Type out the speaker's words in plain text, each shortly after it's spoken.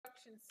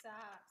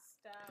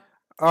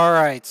All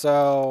right,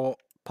 so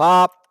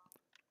pop,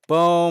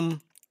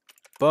 boom,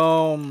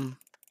 boom.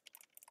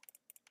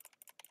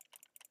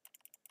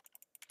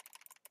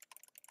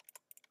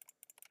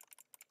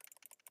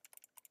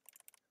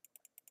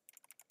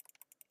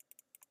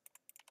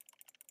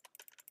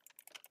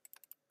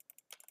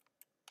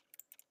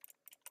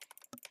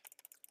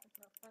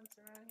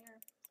 Around here.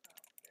 Oh,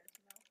 there's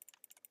no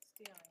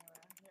stealing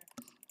around here.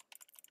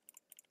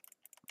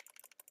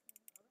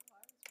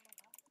 Otherwise, what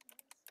happened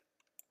is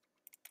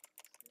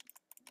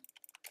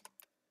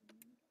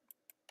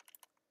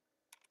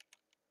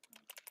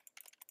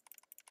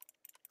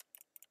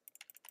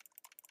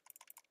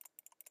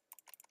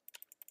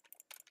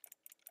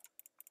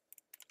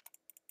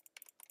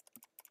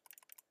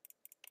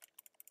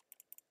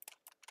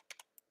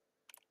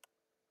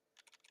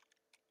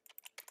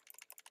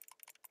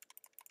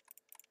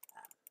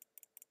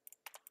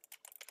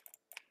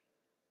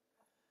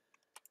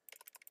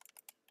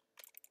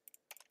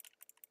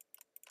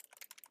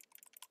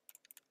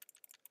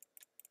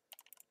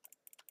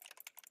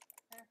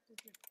have to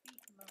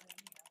defeat Maria.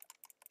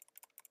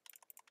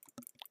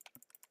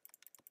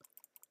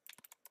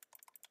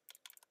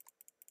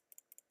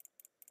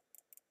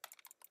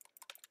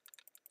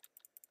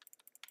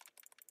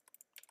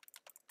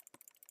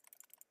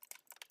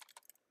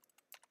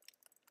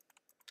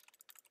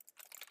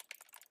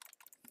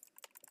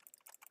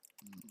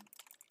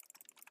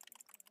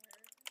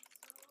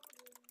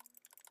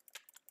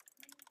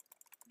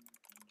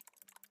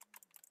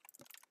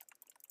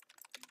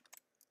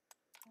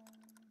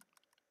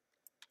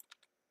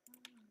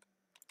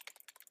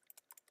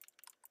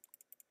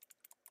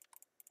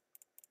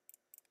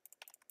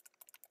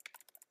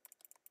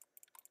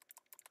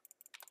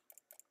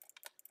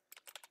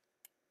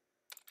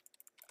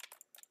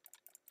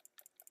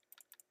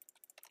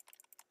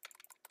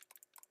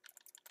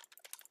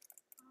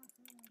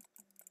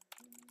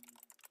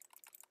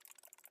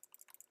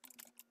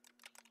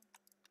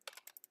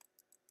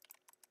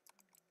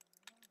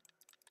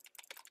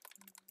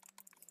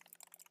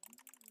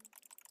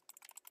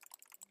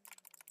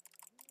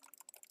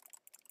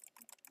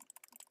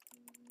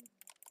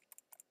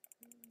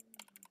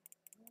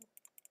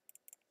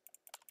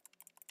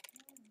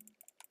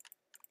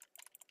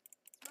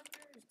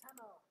 Smuggler's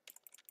tunnel.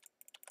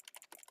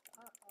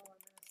 Uh-oh, I'm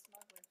in a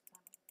smuggler's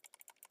tunnel.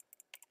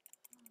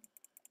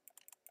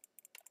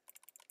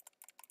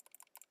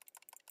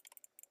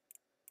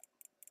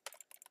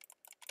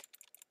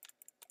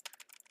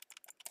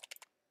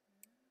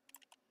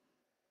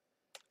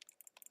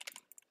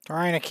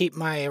 Trying to keep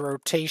my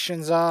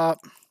rotations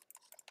up.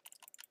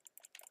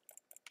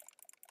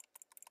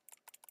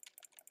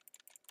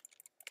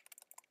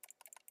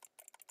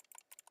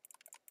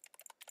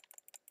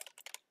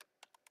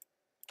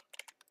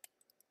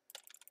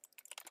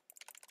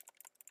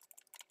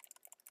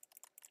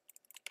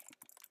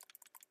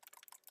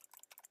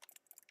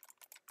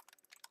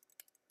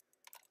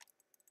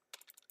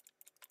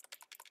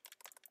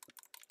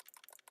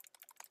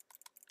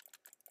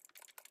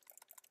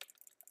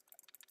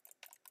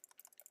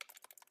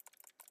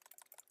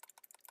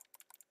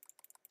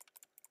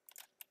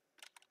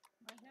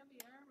 My heavy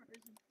armor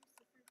is increased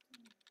to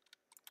 13.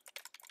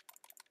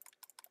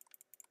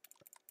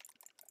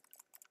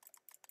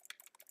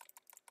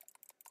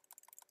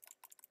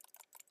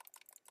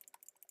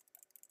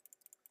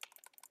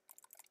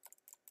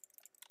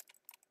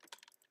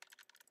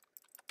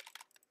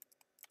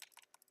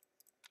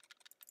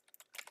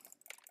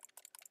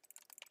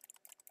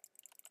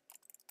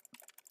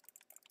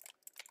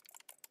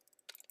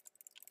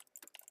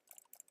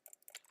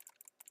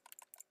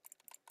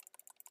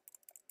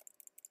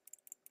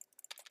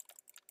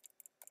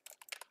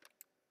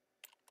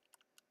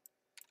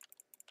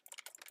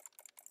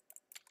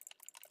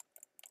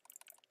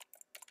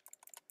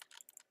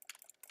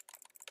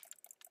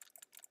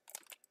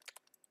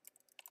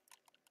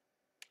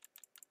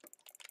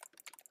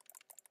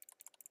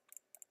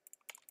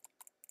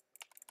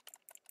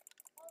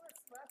 All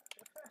that's left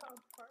around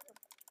part of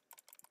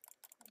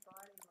the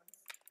body was.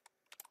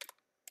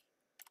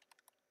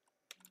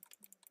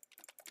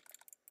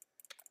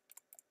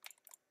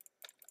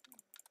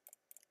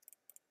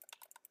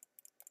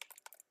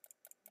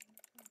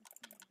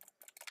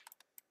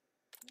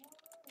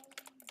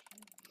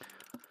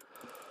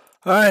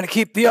 All right, to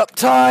keep the up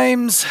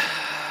times.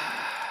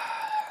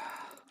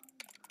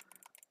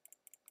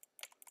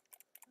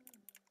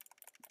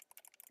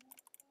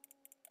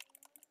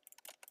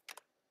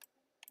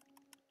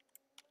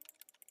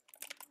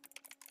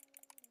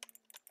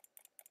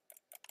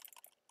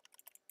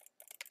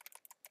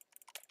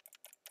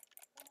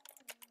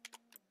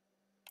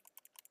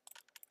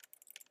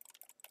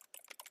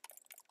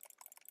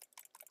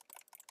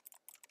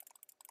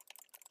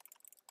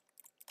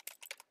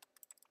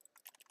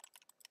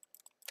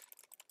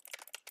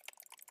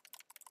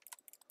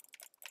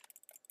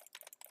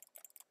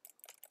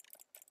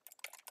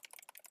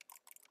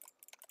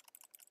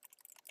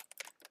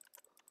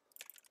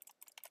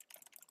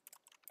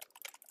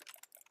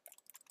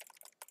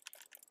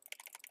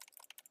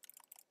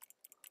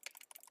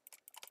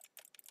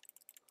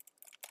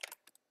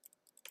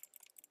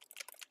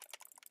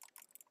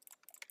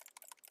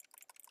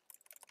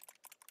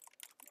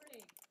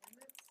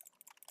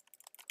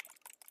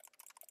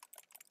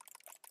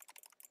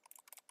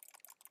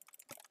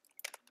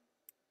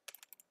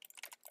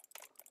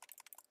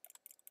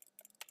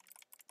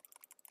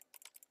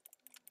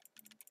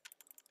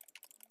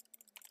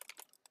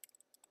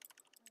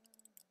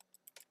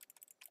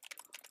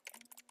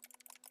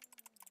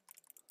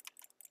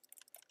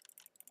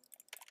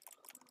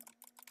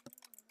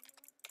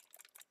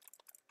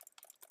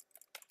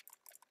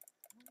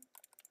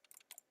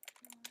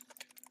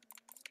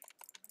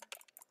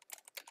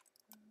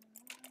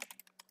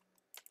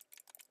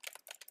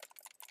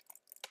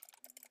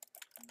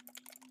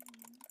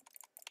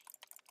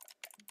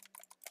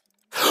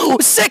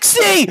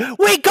 60!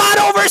 We got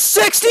over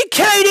 60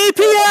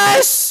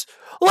 kDPS!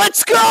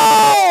 Let's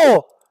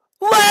go!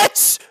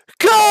 Let's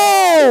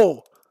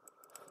go!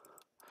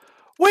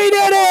 We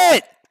did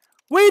it!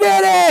 We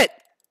did it!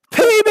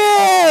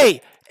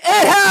 PB!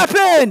 It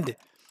happened!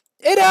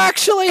 It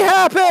actually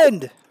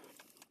happened!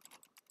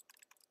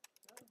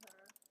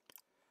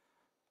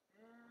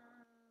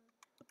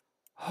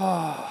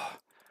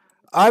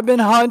 I've been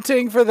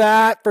hunting for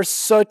that for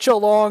such a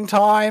long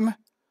time.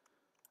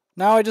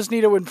 Now I just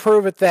need to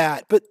improve at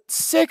that. But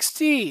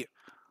 60!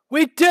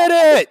 We did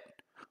it!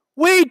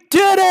 We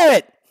did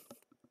it!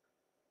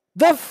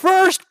 The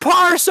first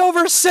parse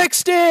over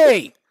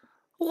 60!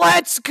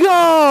 Let's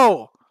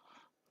go!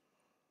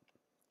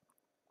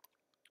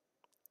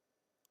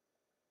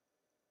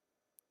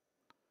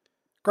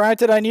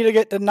 Granted, I need to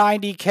get to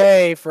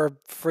 90k for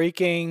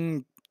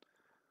freaking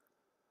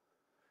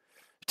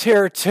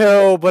tier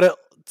 2, but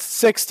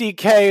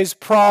 60k is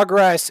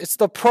progress. It's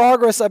the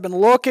progress I've been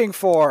looking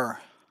for.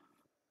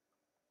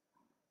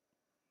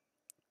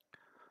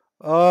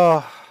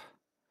 Oh,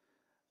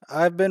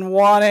 I've been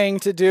wanting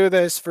to do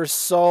this for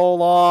so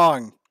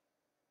long.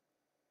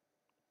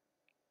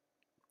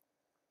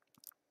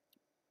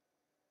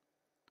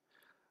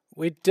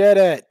 We did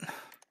it.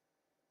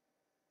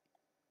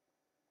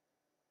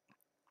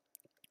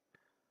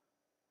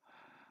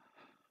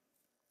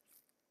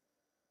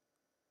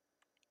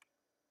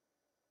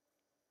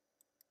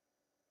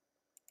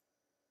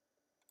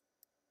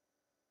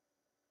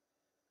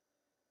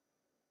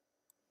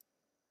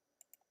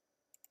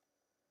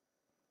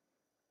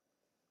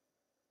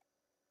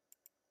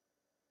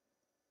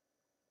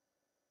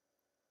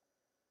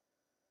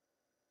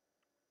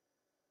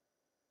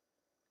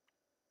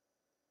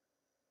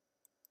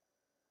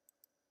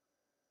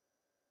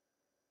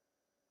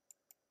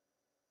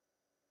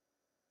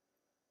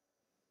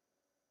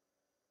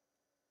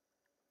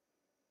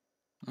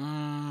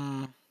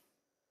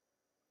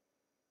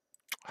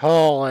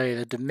 Holy,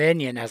 the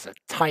Dominion has a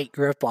tight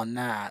grip on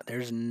that.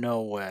 There's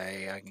no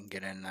way I can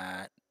get in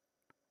that.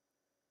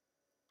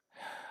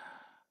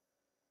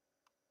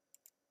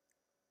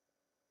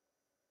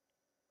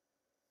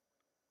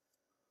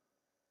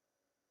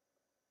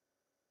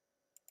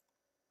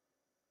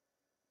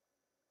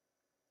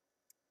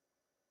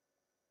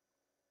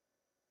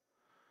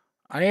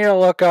 I need to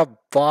look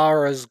up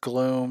Vara's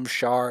Gloom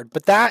Shard,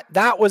 but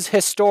that was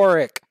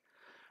historic.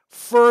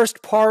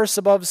 First parse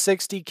above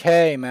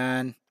 60k,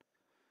 man.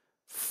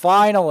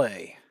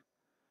 Finally.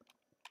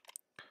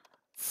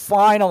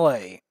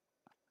 Finally.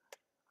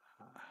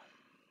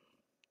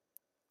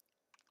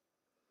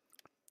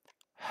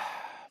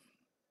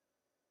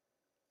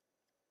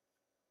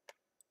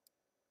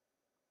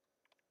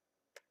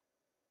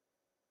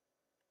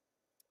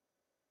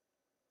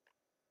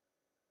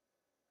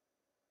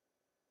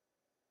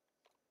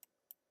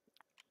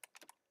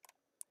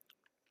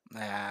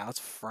 Nah, let's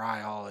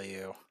fry all of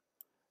you.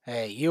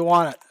 Hey, you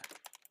want it?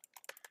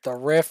 The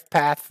Rift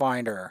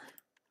Pathfinder.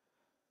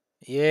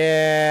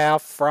 Yeah, I'll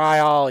fry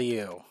all of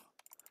you.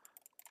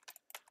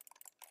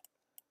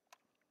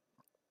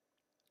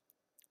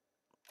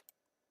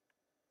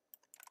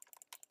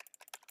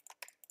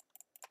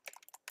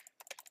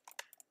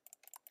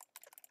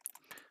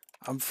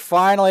 I'm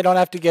finally don't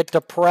have to get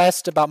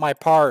depressed about my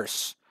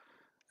parse.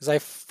 Because I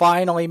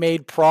finally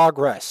made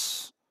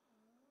progress.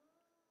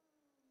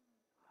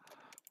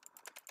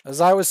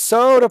 As I was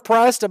so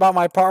depressed about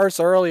my parse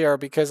earlier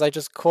because I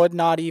just could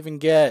not even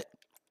get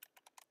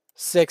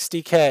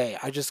 60k.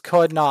 I just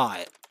could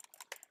not.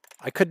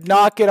 I could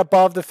not get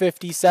above the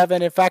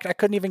 57. In fact, I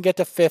couldn't even get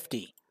to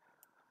 50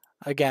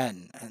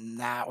 again. And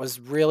that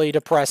was really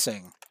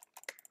depressing.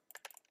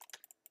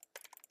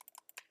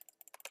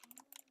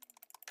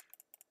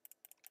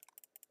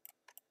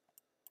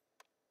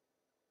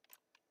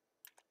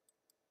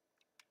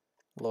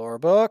 Lore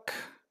book.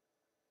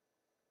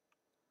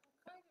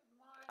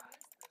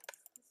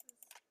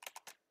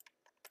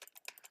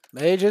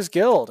 Mage's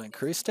Guild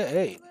increased to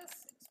 8.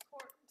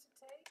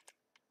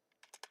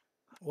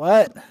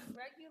 What?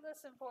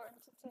 Regulus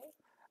important to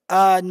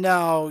take?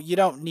 No, you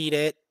don't need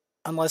it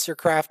unless you're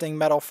crafting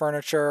metal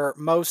furniture.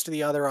 Most of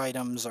the other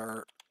items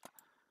are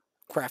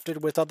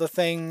crafted with other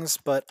things,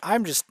 but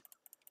I'm just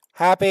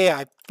happy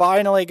I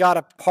finally got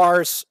a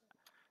parse.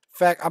 In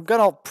fact, I'm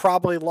gonna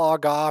probably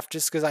log off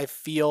just because I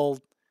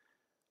feel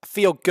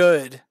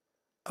good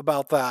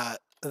about that.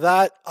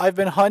 That I've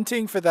been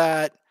hunting for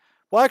that.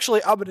 Well,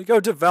 actually, I'm gonna go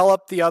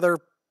develop the other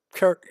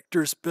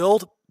character's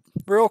build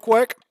real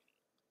quick.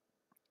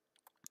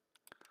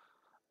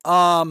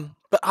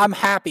 But I'm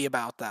happy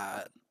about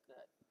that.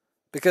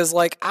 Because,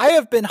 like, I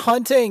have been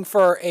hunting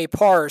for a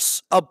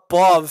parse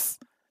above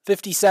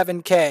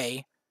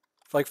 57k,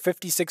 like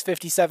 56,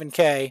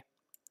 57k.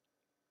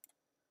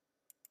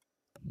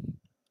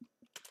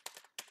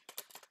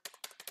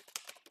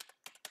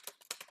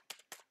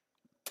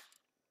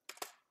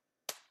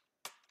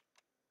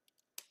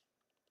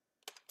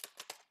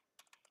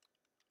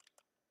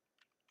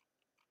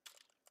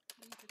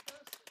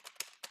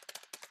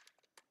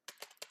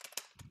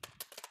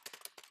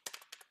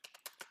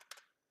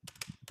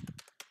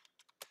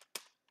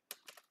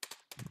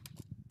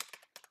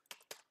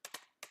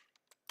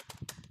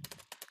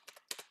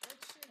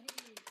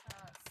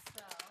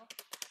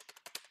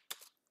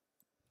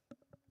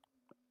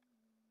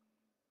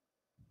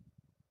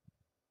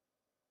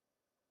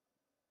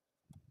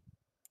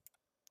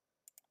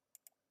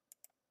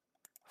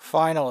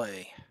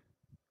 Finally.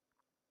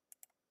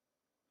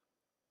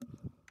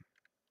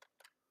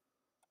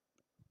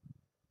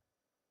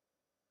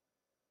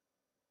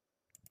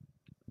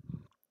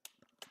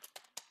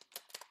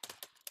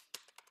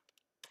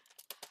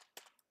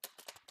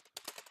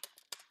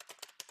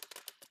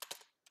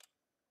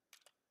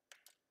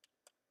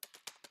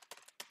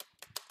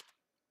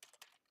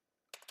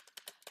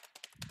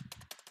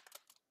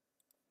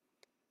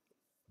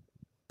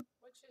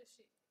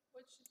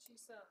 What should she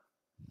sell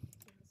in this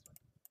one?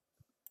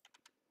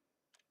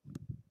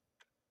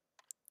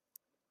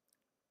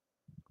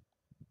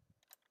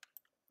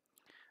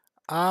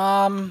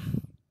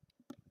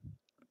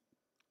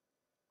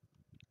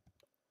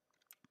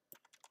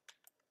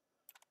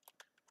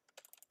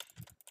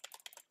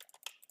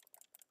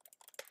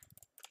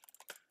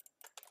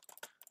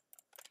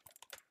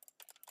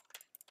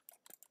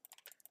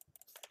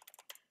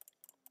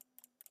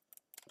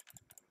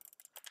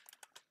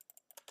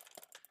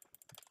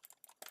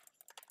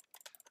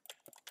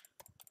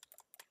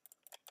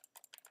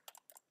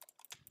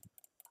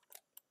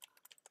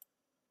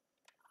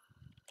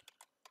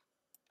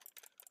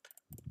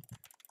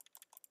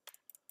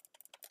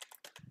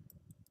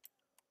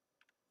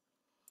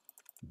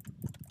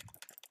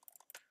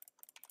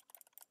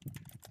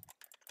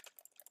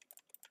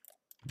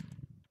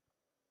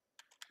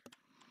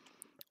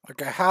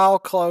 Okay, how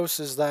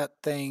close is that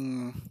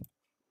thing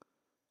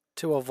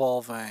to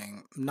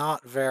evolving?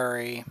 Not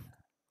very.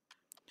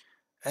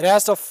 It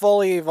has to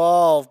fully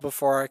evolve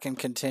before I can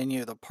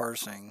continue the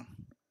parsing.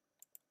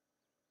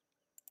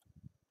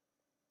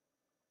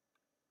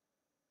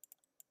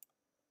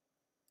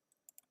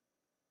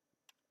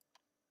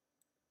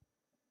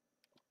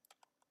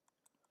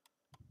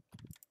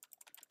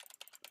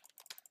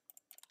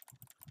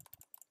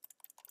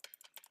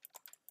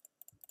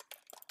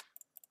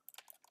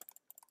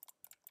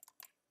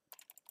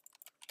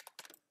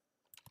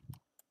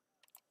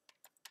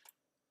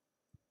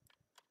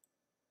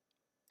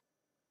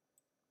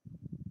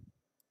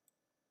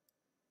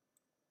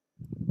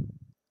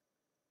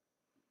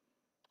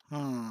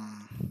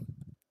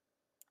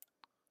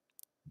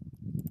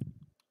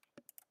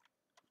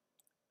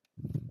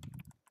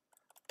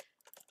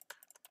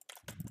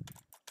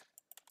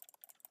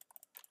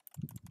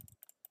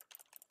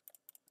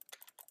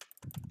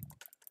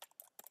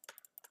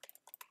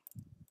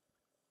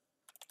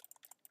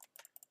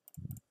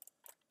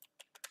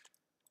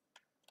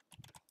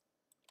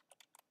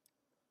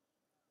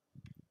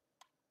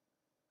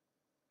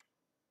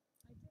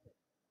 I did it.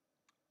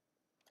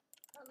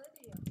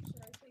 Palladium.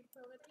 Should I take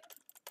palladium?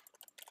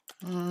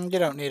 You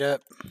don't need it.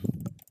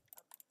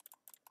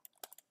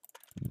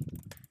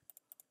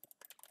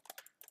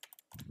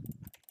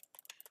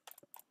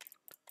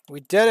 We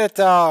did it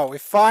though. We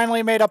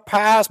finally made a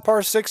pass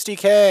per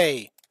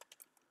 60K.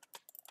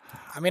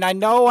 I mean, I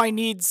know I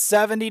need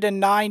 70 to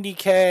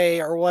 90K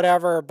or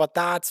whatever, but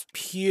that's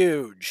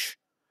huge.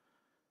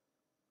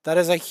 That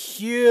is a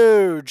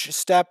huge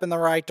step in the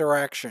right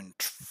direction.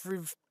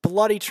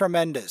 Bloody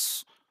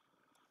tremendous.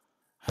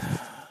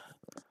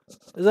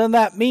 Then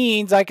that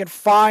means I can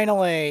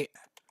finally,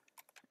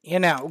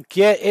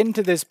 get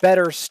into this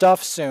better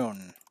stuff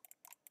soon.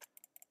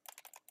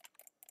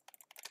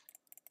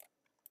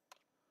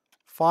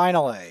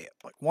 Finally.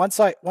 Once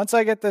I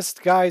get this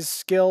guy's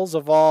skills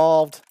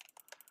evolved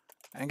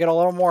and get a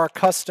little more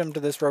accustomed to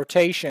this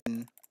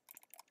rotation.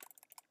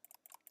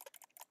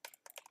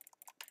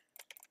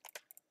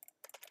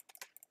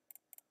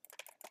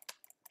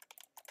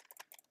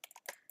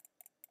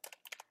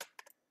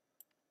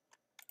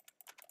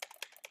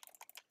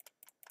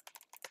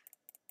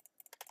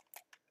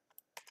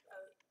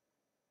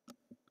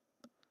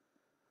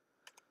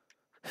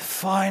 It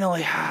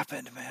finally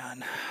happened,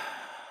 man.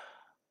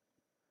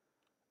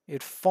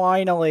 It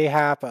finally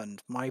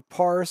happened. My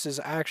parse is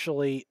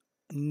actually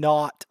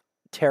not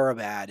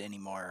terabad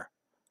anymore.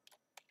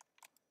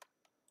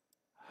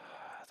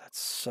 That's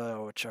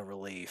such a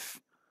relief.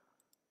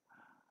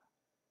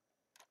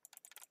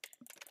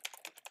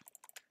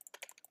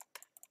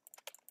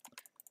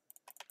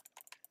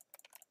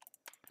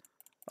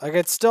 Like,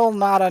 it's still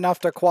not enough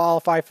to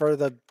qualify for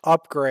the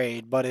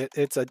upgrade, but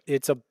it's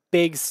a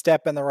big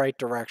step in the right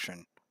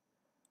direction.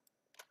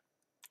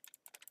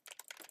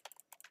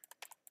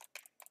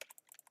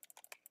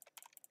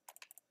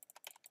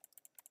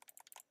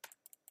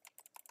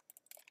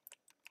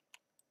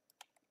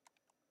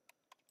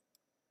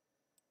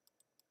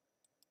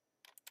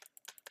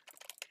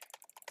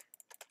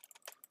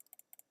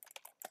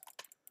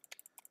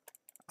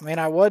 I mean,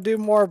 I would do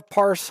more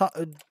parse,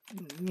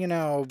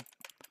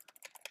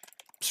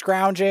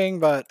 scrounging,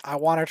 but I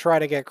want to try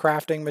to get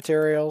crafting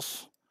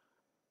materials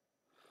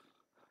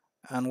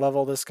and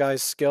level this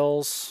guy's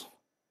skills.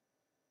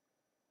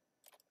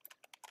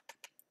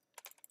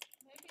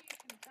 Maybe you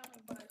can tell me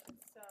what I should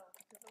sell,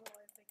 because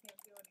otherwise I can't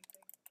do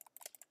anything.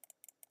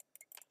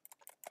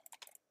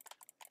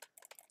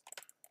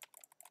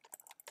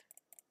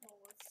 Well,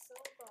 let's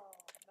sell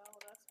ball. No,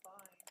 that's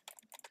fine.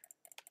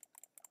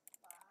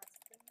 Last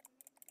thing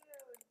you do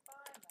is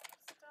buy more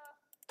stuff.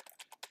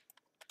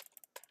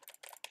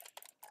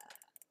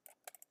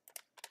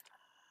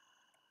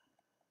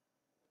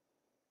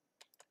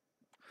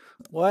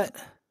 What?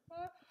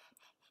 I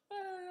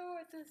don't know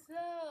what to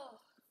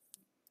sell.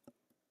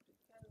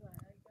 Because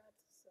I got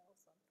to sell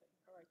something,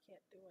 or I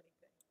can't do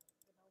anything.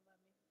 They don't let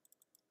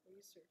me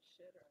research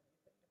shit or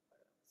anything if I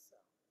don't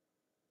sell.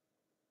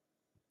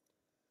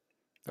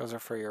 Those are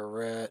for your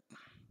writ.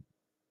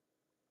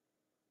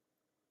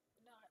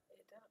 No,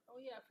 it don't. Oh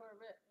yeah, for a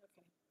writ.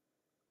 Okay.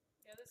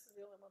 Yeah, this is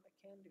the only one that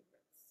can do writs.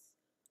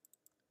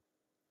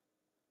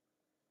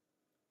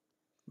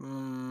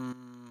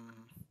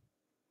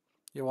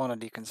 You want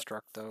to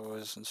deconstruct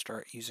those and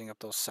start using up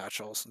those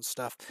satchels and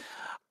stuff.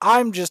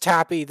 I'm just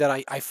happy that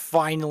I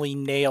finally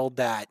nailed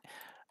that.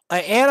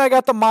 And I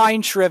got the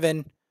Mind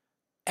Shriven.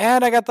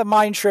 And I got the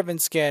Mind Shriven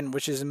skin,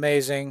 which is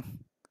amazing.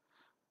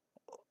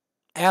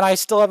 And I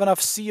still have enough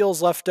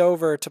seals left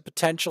over to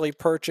potentially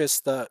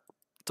purchase the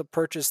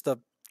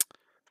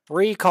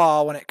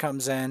recall when it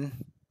comes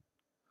in.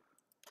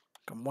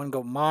 One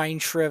go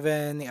Mind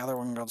Shriven, the other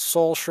one goes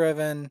Soul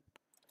Shriven.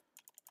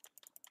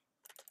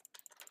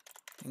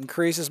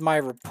 Increases my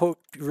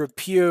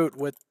repute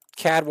with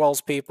Cadwell's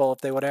people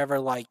if they would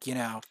ever, like, you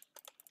know,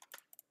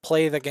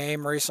 play the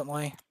game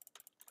recently.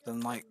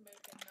 Then, like, Make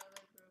another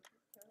group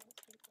of Carol's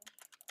people.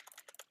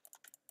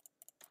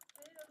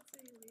 They don't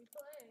see me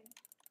playing.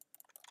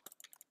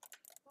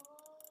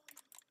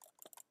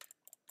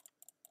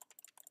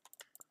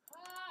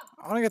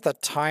 I want to get the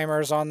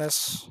timers on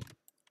this.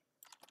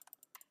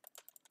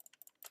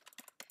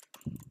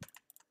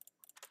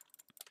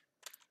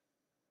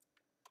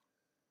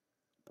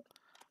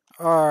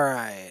 All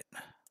right.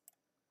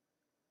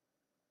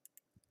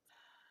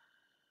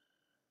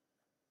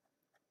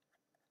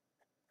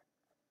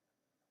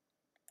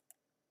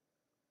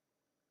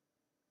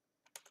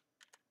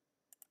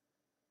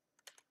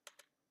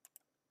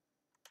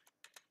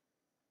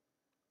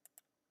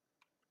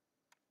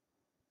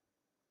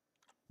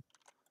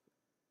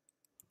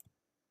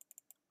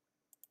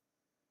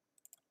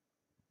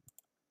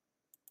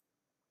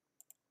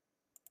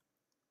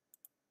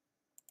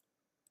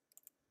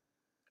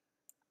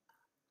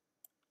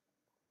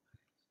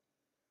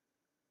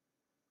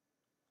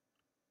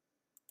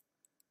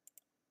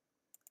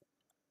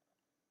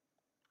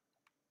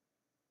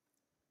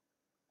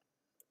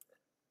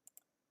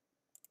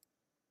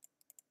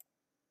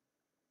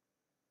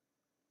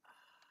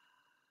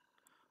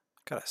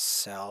 Gotta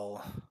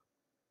sell.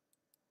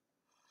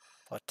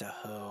 What the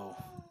hell?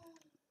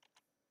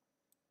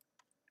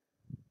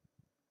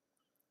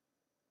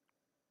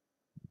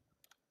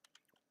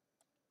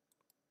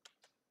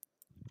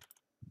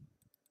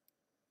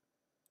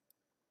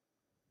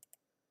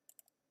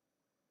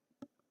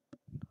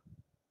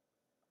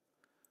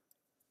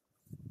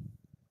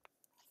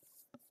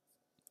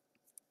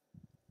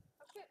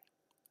 Okay.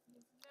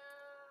 She's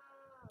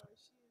now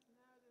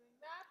doing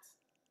that.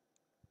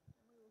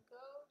 And we will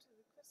go to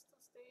the crystal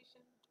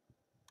station and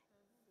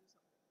we'll do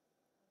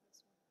something on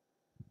this one.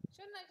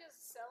 Shouldn't I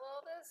just sell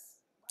all this?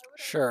 Why would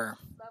Sure.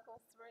 I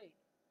level 3?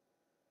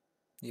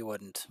 You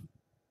wouldn't.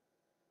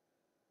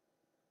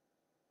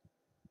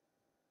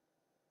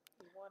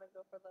 You want to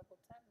go for level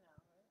 10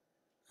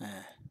 now,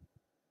 right?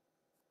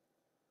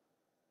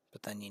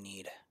 But then you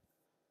need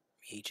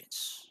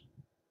reagents.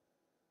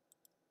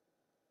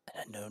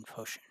 An unknown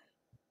potion.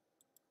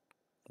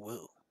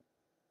 Woo.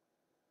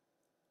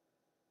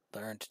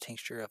 Learn to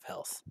tincture of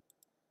health.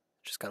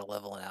 Just got a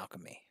level in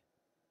alchemy.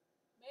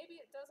 Maybe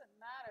it doesn't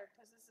matter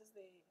because this is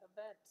the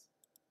event.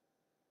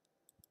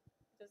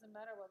 It doesn't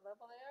matter what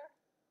level they are?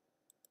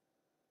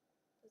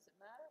 Does it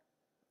matter?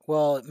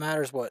 Well, it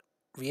matters what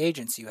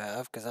reagents you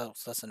have, because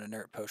that's an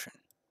inert potion.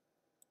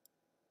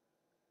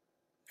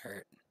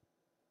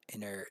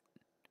 Inert,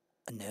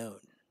 unknown.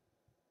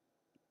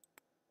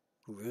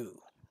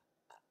 Rue.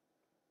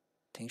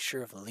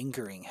 Tincture of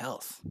lingering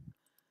health.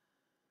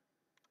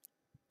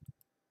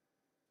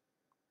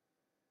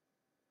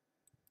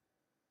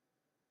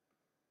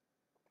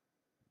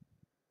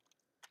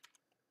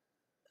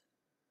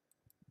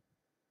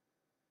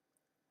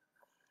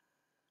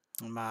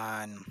 Come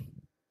on.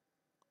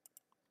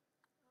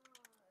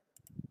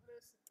 What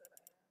is it that I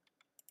have?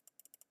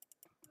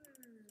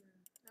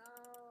 No.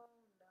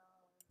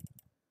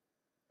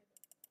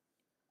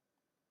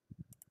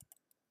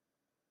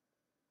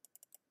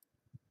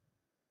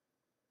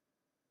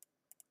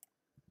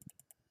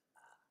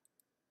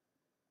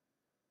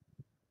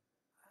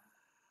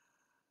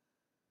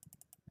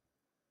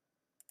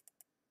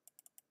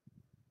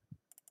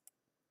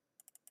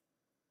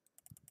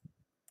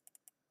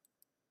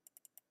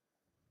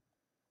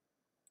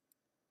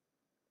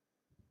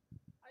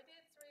 I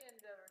did 3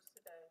 endeavors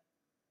today.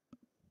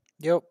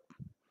 Yep.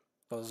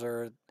 Those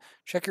are.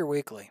 Check your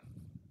weekly.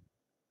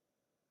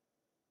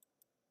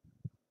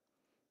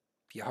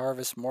 If you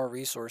harvest more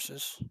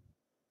resources,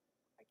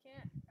 I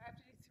can't. I have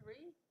to do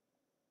 3?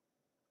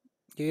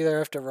 you either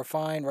have to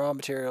refine raw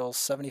materials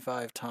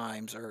 75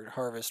 times or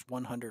harvest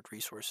 100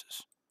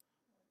 resources.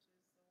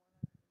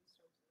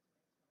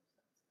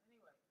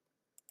 Anyway,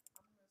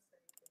 I'm going to say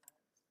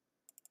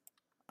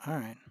goodnight.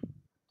 Alright.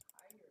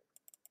 Tired.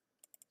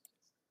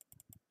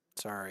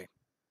 Sorry.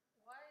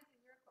 Why is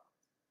it your fault?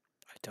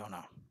 I don't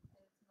know. I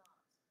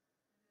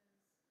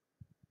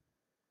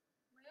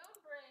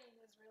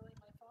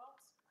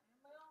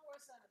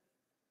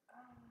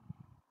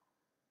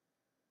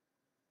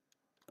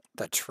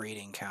The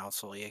Trading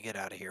Council. Yeah, get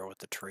out of here with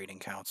the Trading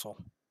Council.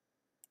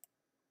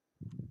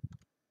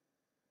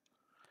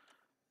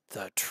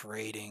 The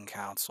Trading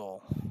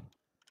Council.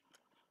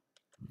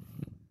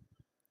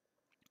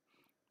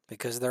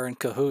 Because they're in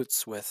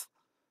cahoots with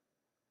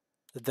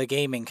the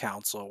Gaming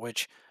Council,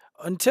 which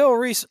until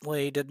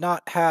recently did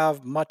not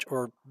have much,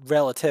 or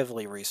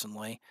relatively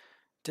recently,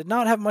 did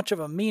not have much of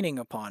a meaning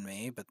upon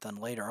me, but then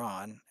later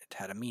on, it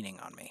had a meaning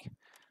on me.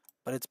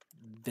 But it's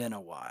been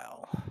a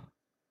while.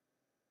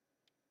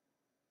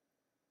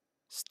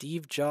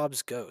 Steve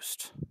Jobs'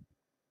 ghost.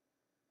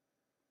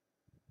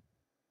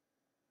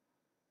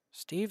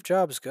 Steve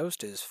Jobs'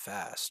 ghost is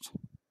fast.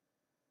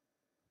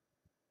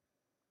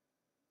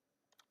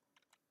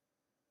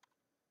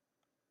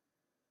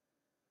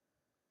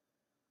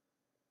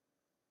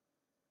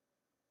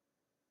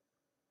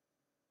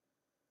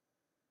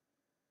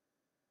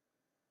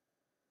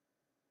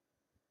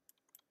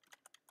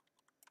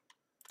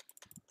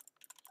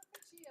 How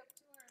could she have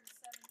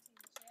 217 champion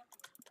points?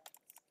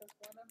 Because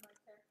one of my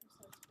characters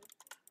has 50.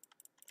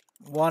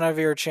 One of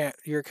your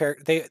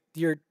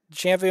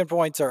champion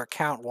points are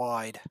account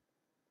wide.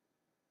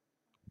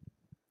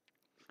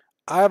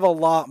 I have a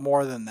lot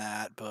more than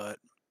that, but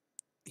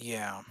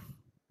yeah.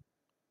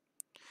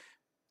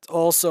 It's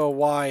also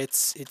why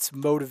it's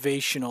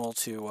motivational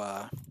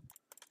to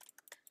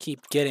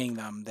keep getting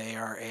them. They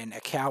are an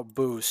account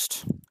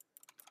boost.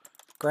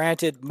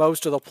 Granted,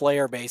 most of the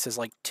player base is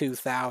like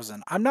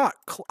 2,000. I'm not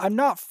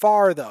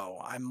far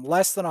though. I'm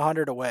less than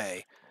 100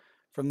 away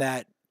from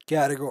that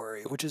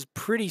category, which is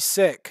pretty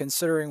sick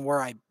considering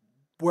where I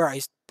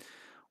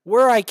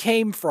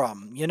came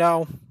from, you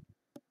know?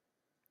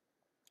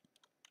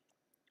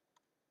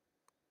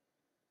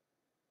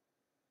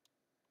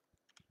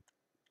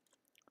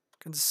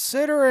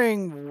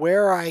 Considering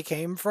where I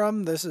came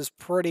from, this is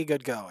pretty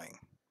good going.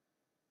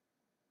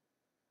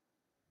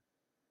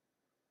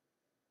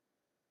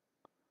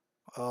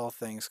 All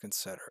things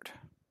considered.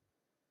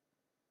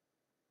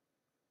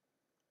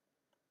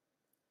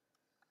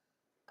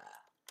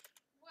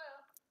 Well,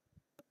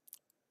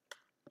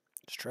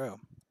 It's true.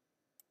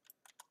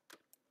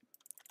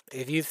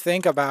 If you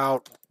think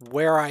about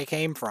where I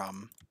came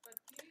from, but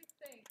do you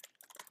think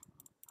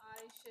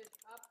I should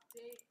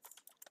update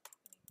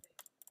anything?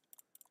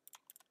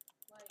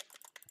 Like,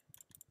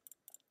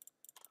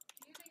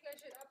 do you think I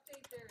should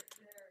update their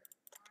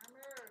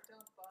armor or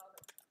don't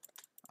bother?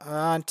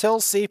 until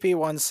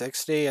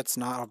CP160, it's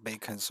not a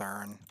big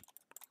concern.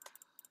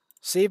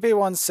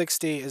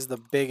 CP160 is the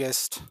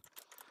biggest.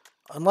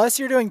 Unless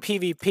you're doing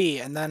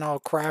PvP, and then I'll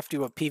craft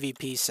you a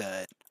PvP set.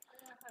 I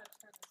don't know how to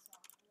turn this on.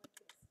 Like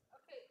this.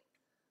 Okay.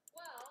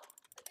 Well, I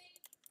think,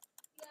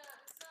 yeah,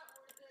 it's not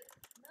worth it.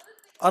 Another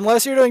thing.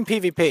 Unless you're doing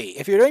PvP.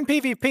 If you're doing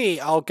PvP,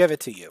 I'll give it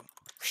to you.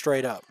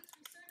 Straight up.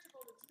 It's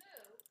researchable that's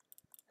new,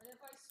 and if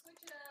I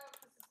switch it out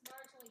because it's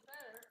marginally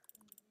better,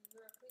 in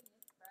your opinion,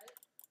 right?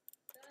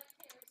 Then I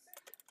can't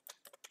research it.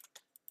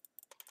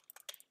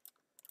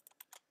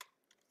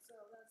 So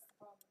that's the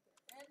problem with it.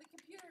 And the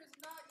computer is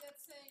not yet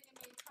saying, I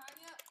mean,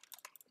 Tanya,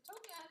 it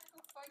told me I had to go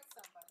fight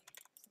somebody,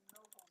 some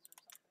nobles or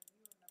something.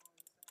 You would know what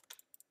it's saying.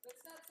 But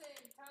it's not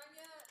saying,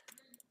 Tanya,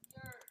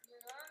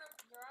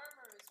 your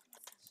armor is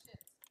piece of shit.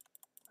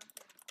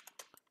 Okay.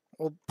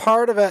 Well,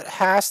 part of it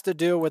has to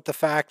do with the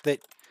fact that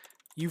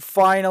you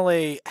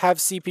finally have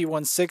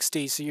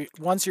CP160, so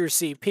once you're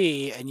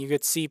CP and you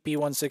get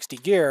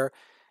CP160 gear,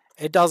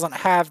 it doesn't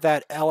have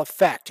that L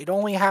effect. It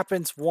only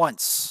happens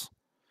once.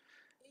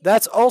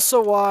 That's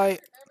also why Every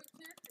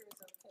character is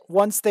okay.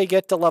 once they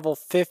get to level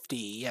 50,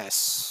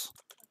 yes.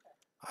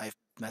 Okay. I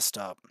messed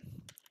up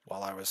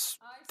while I was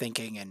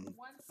thinking and...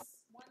 Once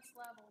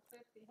level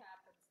 50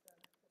 happens, then.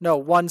 No,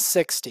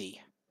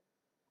 160.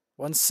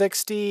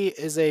 160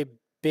 is a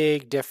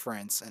big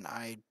difference, and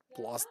I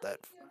lost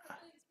that. Things,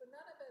 but none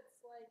of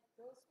it's like,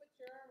 go switch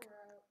your armor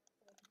out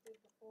like you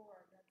did before,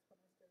 and that's when I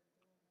started doing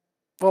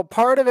that. Well,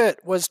 part of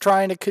it was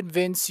trying to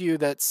convince you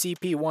that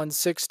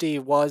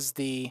CP160 was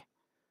the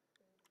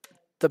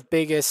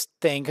biggest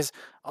thing, because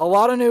a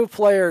lot of new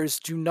players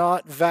do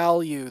not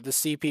value the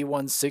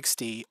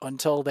CP160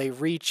 until they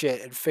reach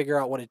it and figure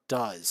out what it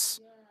does.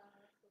 Yeah,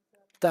 that's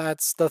what's happening.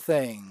 That's the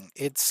thing.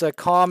 It's a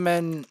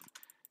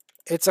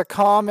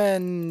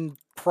common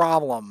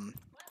problem.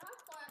 My hot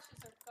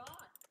flashes are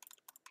gone.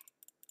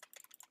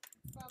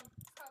 From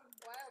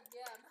wild,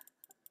 yeah.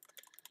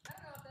 I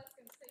don't know if that's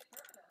gonna stay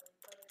permanently,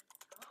 but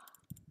it's gone.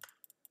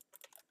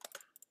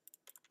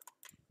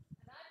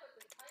 And I put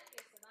the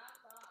tiniest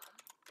amount on.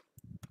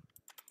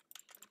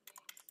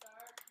 Thinking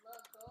start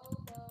low, go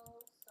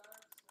low,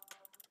 start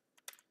slow.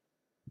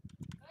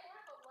 I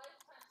have a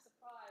lifetime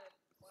supply of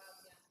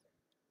wild youngster.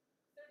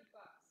 $30,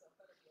 so it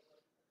better be a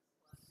lifetime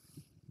supply.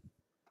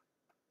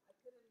 I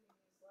could have even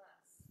used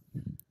less.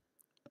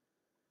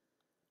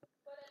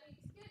 But I mean,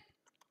 to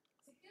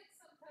get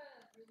some kind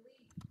of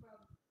relief from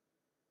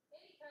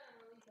any kind of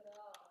relief at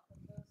all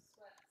from those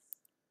sweats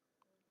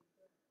would be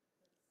good.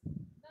 Because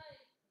at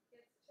night it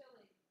gets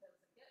chilly because I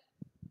get,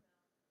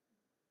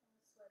 all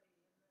sweaty,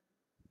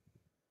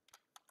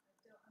 and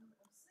then I'm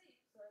asleep,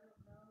 so I don't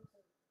know to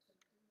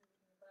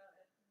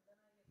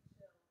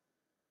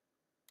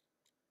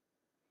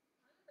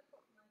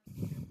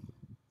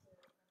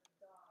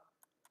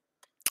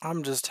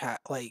I'm just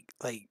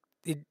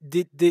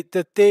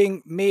the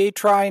thing, me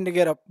trying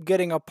to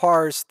getting a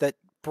parse that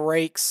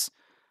breaks,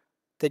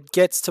 that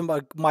gets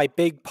to my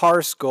big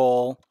parse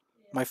goal.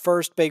 My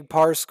first big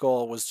parse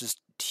goal was just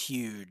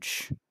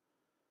huge,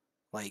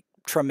 like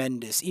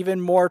tremendous, even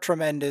more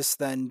tremendous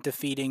than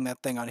defeating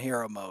that thing on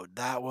hero mode.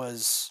 That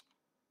was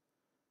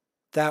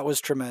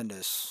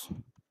tremendous.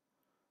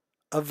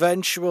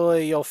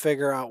 Eventually, you'll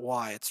figure out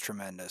why it's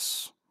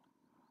tremendous.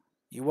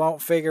 You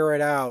won't figure it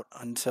out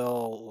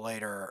until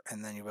later,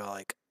 and then you'll be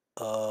like,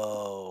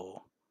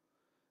 oh,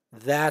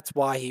 that's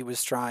why he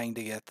was trying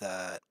to get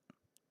that.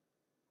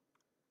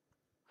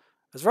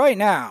 Because right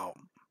now,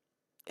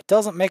 it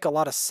doesn't make a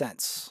lot of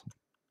sense.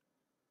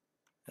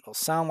 It'll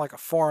sound like a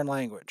foreign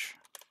language.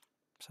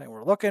 Saying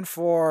we're looking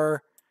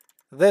for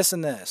this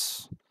and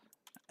this.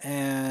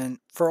 And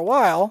for a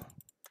while,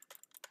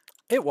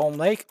 it will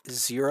make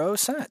 0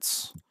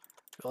 sense.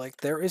 Like,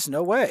 there is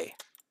no way.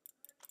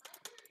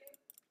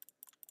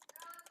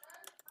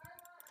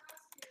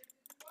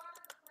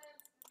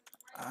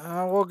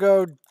 We'll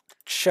go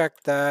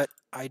check that.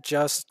 I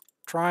just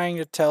trying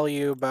to tell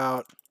you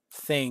about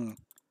thing.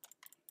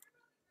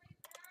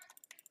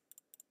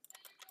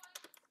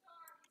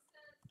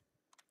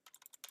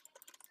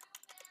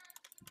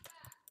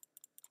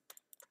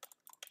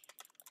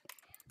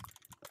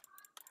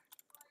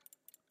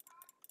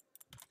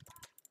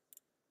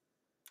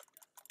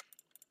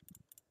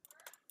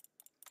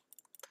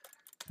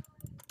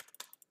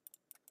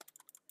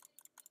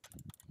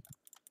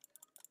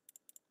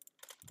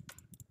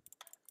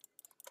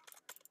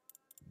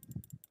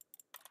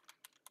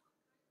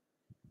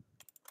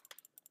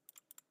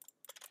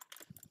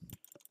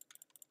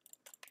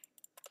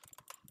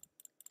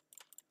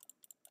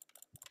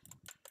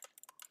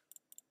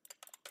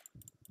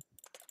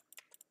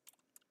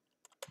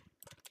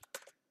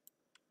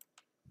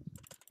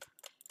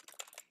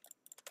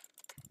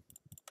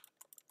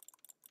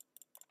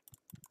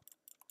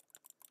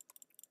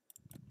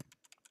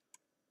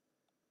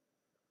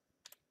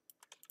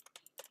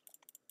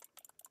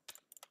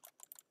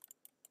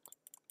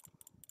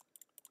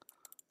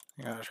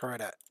 You gotta try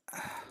that.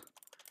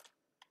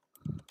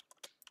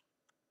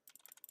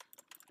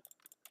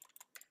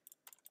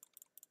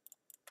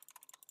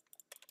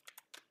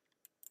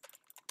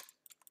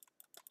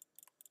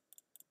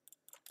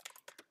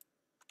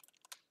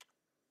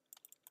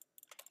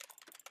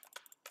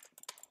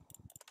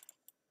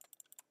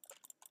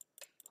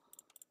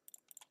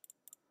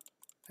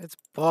 It's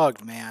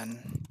bugged,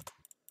 man.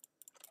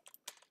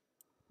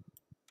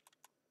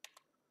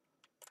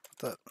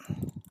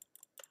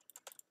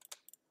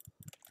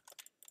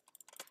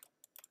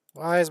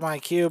 Why is my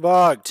queue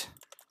bugged?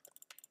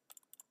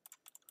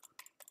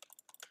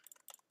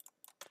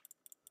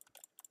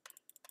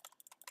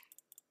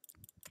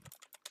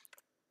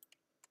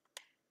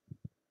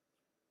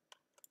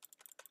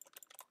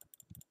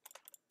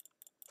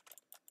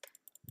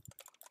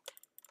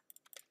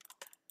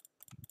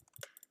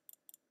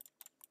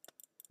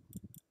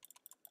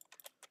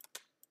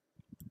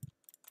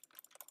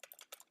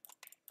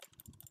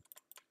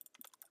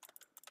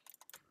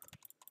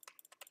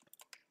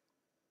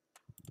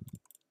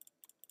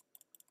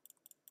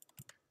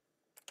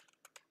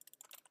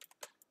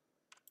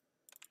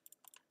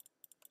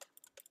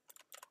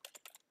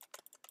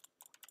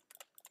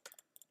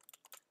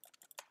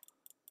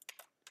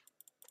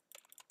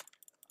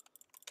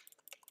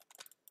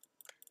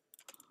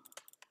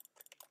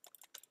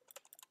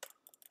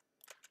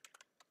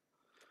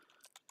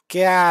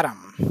 Got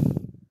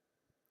him.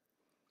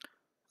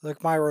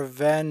 Look, my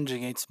revenge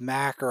against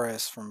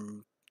Macarus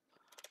from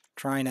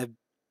trying to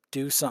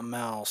do something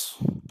else.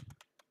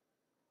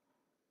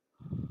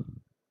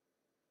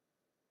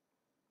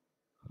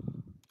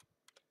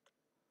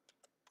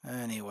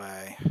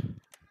 Anyway.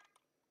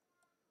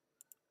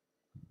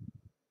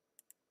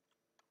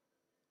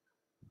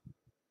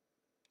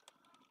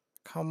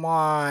 Come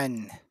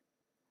on.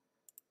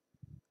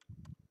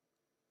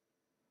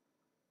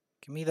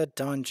 Give me the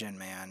dungeon,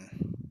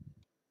 man.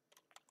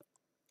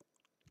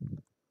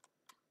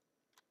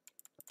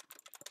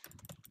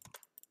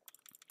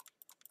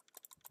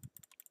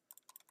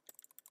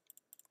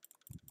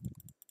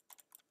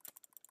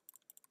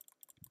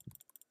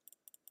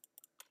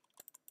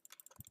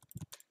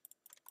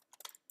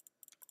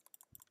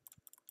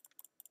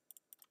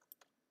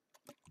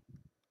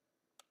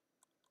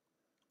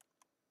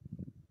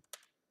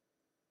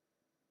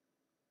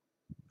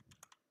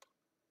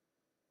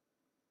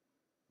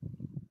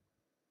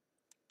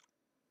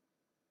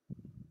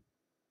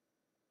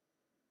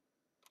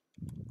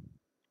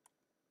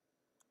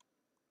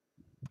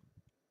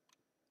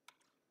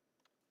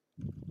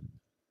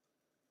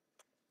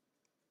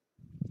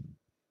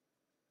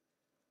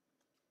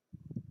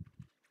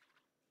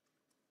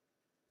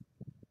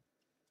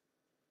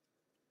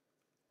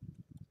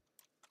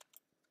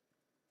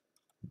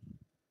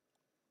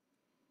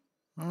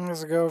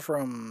 Let's go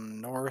from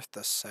north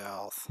to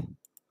south.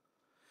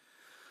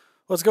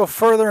 Let's go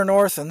further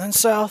north and then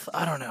south.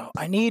 I don't know.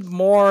 I need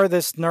more of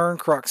this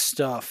Nerncrux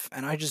stuff,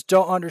 and I just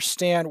don't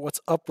understand what's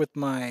up with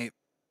my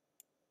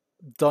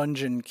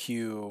dungeon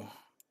queue.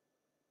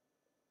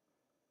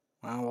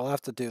 Well, we'll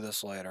have to do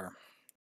this later.